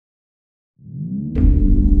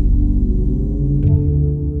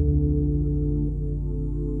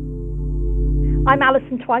I'm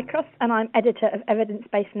Alison Twycross, and I'm editor of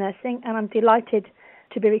Evidence-Based Nursing, and I'm delighted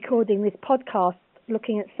to be recording this podcast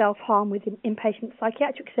looking at self-harm within inpatient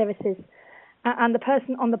psychiatric services. And the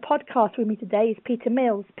person on the podcast with me today is Peter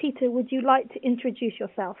Mills. Peter, would you like to introduce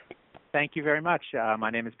yourself? Thank you very much. My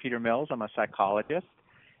name is Peter Mills. I'm a psychologist,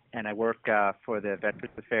 and I work for the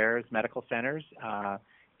Veterans Affairs Medical Centers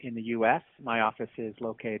in the U.S. My office is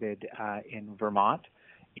located in Vermont,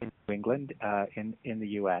 in New England, in the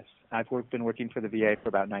U.S. I've been working for the VA for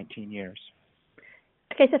about 19 years.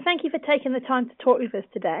 Okay, so thank you for taking the time to talk with us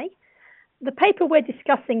today. The paper we're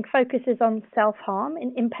discussing focuses on self-harm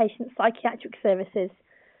in inpatient psychiatric services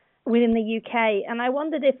within the UK, and I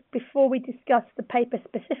wondered if, before we discuss the paper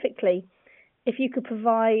specifically, if you could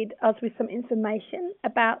provide us with some information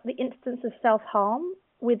about the instance of self-harm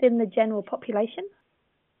within the general population.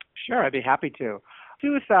 Sure, I'd be happy to.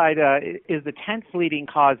 Suicide is the 10th leading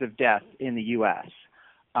cause of death in the U.S.,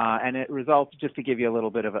 and it results, just to give you a little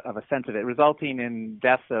bit of a sense of it, resulting in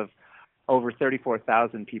deaths of over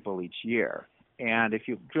 34,000 people each year. And if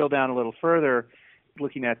you drill down a little further,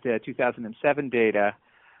 looking at the 2007 data,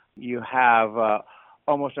 you have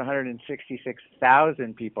almost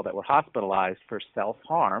 166,000 people that were hospitalized for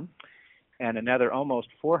self-harm, and another almost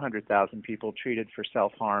 400,000 people treated for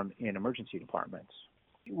self-harm in emergency departments.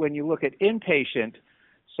 When you look at inpatient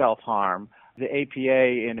self-harm, the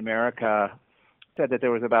APA in America said that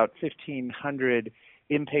there was about 1,500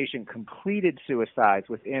 inpatient completed suicides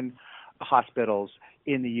within hospitals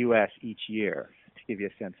in the U.S. each year. To give you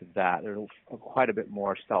a sense of that, there's quite a bit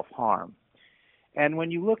more self-harm. And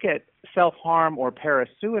when you look at self-harm or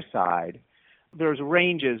parasuicide, there's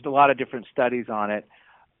ranges, a lot of different studies on it,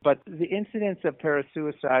 but the incidence of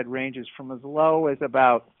parasuicide ranges from as low as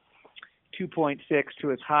about 2.6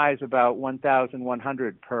 to as high as about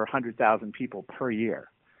 1,100 per 100,000 people per year.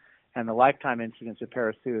 And the lifetime incidence of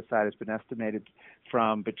parasuicide has been estimated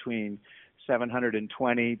from between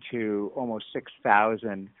 720 to almost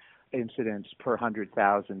 6,000 incidents per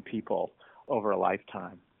 100,000 people over a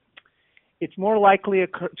lifetime. It's more likely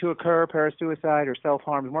to occur, parasuicide or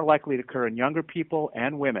self-harm is more likely to occur in younger people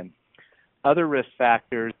and women. Other risk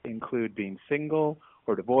factors include being single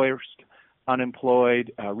or divorced,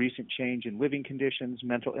 unemployed, recent change in living conditions,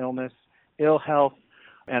 mental illness, ill health,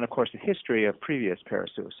 and of course a history of previous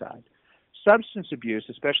parasuicide. Substance abuse,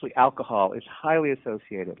 especially alcohol, is highly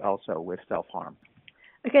associated also with self-harm.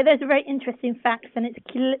 Okay, those are very interesting facts, and it's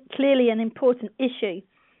clearly an important issue.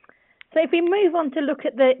 So if we move on to look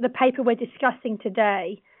at the paper we're discussing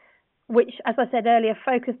today, which, as I said earlier,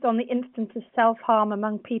 focused on the instance of self-harm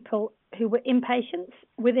among people who were inpatients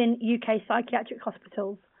within UK psychiatric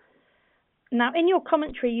hospitals. Now, in your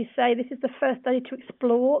commentary, you say this is the first study to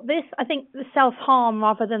explore this. I think the self-harm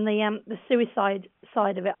rather than the suicide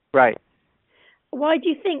side of it. Right. Why do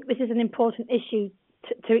you think this is an important issue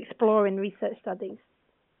to explore in research studies?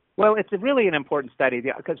 Well, it's really an important study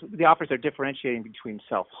because the authors are differentiating between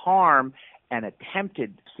self-harm and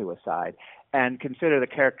attempted suicide and consider the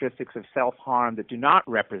characteristics of self-harm that do not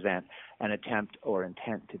represent an attempt or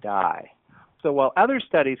intent to die. So while other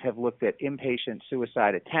studies have looked at inpatient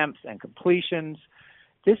suicide attempts and completions,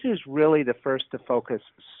 this is really the first to focus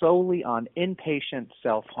solely on inpatient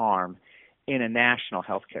self-harm in a national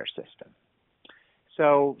healthcare system.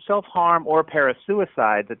 So self-harm or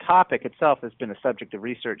parasuicide, the topic itself has been a subject of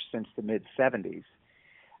research since the mid-'70s.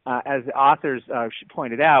 As the authors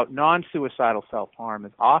pointed out, non-suicidal self-harm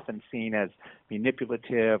is often seen as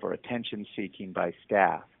manipulative or attention-seeking by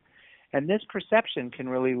staff. And this perception can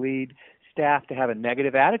really lead staff to have a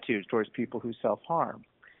negative attitude towards people who self-harm.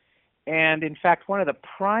 And in fact, one of the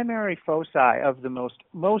primary foci of the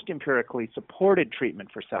most empirically supported treatment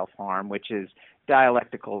for self-harm, which is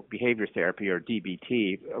dialectical behavior therapy, or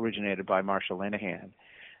DBT, originated by Marshall Linehan,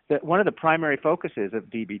 that one of the primary focuses of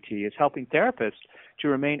DBT is helping therapists to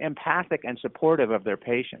remain empathic and supportive of their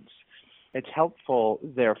patients. It's helpful,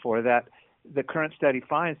 therefore, that the current study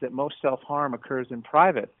finds that most self-harm occurs in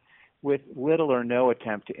private with little or no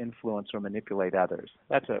attempt to influence or manipulate others.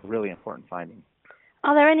 That's a really important finding.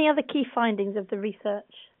 Are there any other key findings of the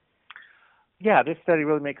research? Yeah, this study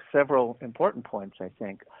really makes several important points, I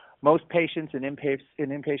think. Most patients in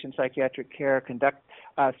inpatient psychiatric care conduct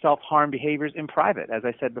self-harm behaviors in private, as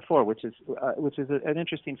I said before, which is an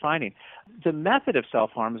interesting finding. The method of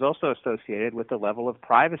self-harm is also associated with the level of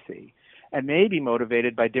privacy and may be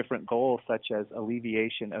motivated by different goals, such as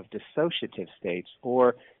alleviation of dissociative states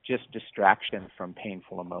or just distraction from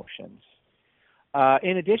painful emotions.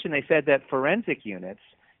 In addition, they said that forensic units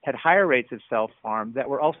had higher rates of self-harm that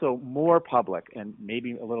were also more public and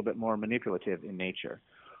maybe a little bit more manipulative in nature.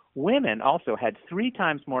 Women also had 3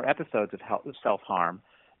 times more episodes of self-harm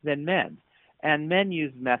than men, and men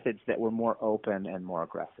used methods that were more open and more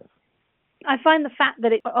aggressive. I find the fact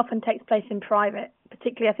that it often takes place in private,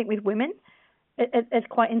 particularly I think with women, is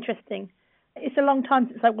quite interesting. It's a long time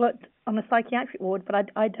since I worked on a psychiatric ward, but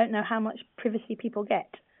I don't know how much privacy people get.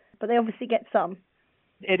 But they obviously get some.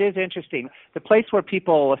 It is interesting. The place where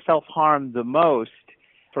people self-harm the most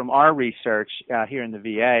from our research here in the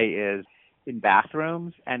VA is in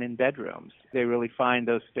bathrooms and in bedrooms. They really find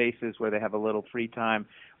those spaces where they have a little free time,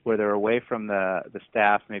 where they're away from the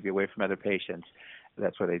staff, maybe away from other patients.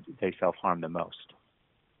 That's where they self-harm the most.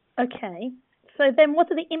 Okay. So then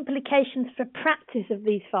what are the implications for practice of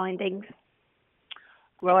these findings?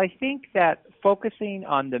 Well, I think that focusing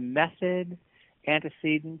on the method,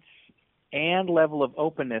 antecedents, and level of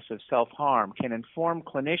openness of self-harm can inform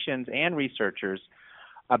clinicians and researchers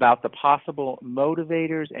about the possible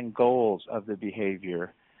motivators and goals of the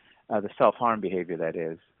behavior, the self-harm behavior that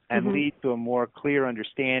is, and lead to a more clear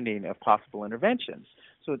understanding of possible interventions.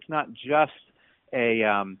 So it's not just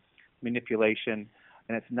a manipulation,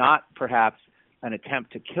 and it's not perhaps an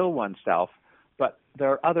attempt to kill oneself, but there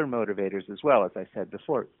are other motivators as well. As I said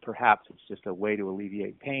before, perhaps it's just a way to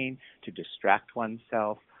alleviate pain, to distract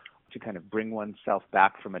oneself, to kind of bring oneself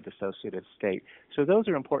back from a dissociative state. So those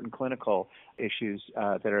are important clinical issues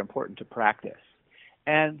that are important to practice.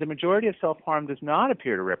 And the majority of self-harm does not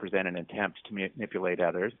appear to represent an attempt to manipulate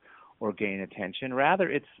others or gain attention. Rather,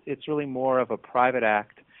 it's really more of a private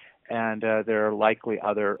act, and there are likely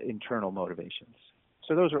other internal motivations.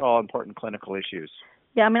 So those are all important clinical issues.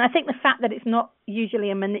 Yeah, I mean, I think the fact that it's not usually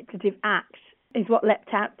a manipulative act is what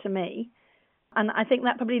leapt out to me. And I think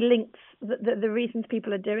that probably links the reasons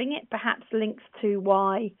people are doing it, perhaps links to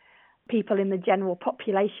why people in the general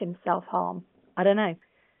population self-harm. I don't know.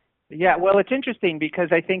 Yeah, well, it's interesting because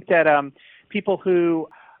I think that people who,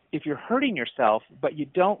 if you're hurting yourself, but you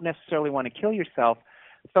don't necessarily want to kill yourself,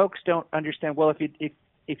 folks don't understand, well, if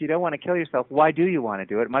you don't want to kill yourself, why do you want to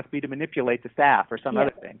do it? It must be to manipulate the staff or some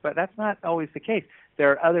other thing. But that's not always the case. There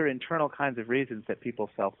are other internal kinds of reasons that people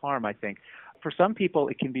self-harm, I think. For some people,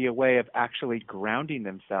 it can be a way of actually grounding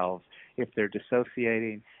themselves. If they're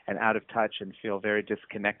dissociating and out of touch and feel very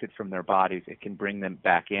disconnected from their bodies, it can bring them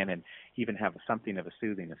back in and even have something of a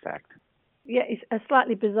soothing effect. Yeah, it's a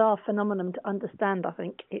slightly bizarre phenomenon to understand, I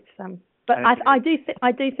think. But I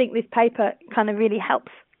do think this paper kind of really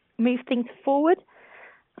helps move things forward.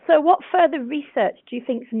 So what further research do you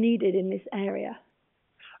think is needed in this area?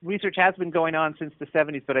 Research has been going on since the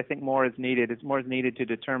 70s, but I think more is needed. It's more is needed to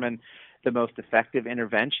determine the most effective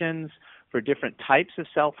interventions for different types of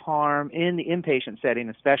self-harm, in the inpatient setting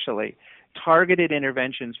especially. Targeted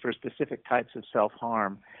interventions for specific types of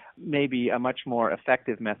self-harm may be a much more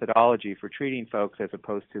effective methodology for treating folks as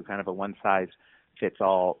opposed to kind of a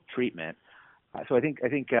one-size-fits-all treatment. So I think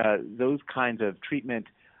those kinds of treatment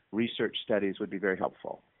research studies would be very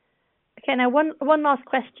helpful. Okay, now one last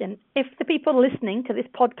question. If the people listening to this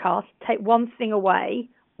podcast take one thing away,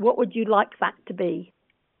 what would you like that to be?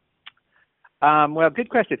 Well, good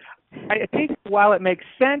question. I think while it makes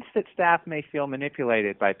sense that staff may feel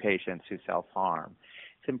manipulated by patients who self-harm,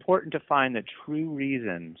 it's important to find the true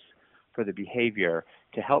reasons for the behavior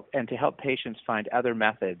to help patients find other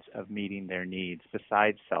methods of meeting their needs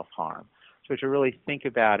besides self-harm. So to really think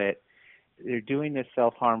about it, they're doing this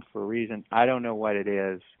self-harm for a reason. I don't know what it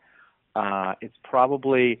is. It's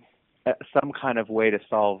probably some kind of way to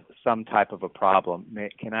solve some type of a problem.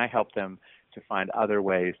 Can I help them to find other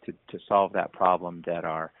ways to solve that problem that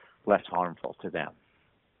are less harmful to them?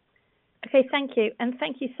 Okay, thank you. And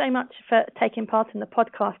thank you so much for taking part in the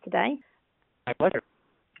podcast today. My pleasure.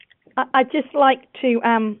 I'd just like to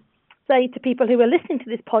say to people who are listening to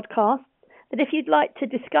this podcast that if you'd like to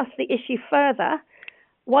discuss the issue further,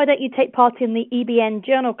 why don't you take part in the EBN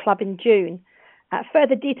Journal Club in June?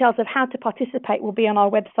 Further details of how to participate will be on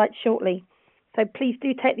our website shortly. So please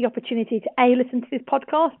do take the opportunity to A, listen to this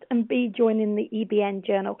podcast, and B, join in the EBN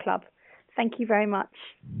Journal Club. Thank you very much.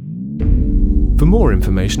 For more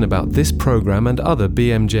information about this program and other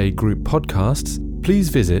BMJ Group podcasts, please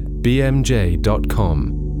visit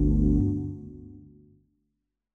bmj.com.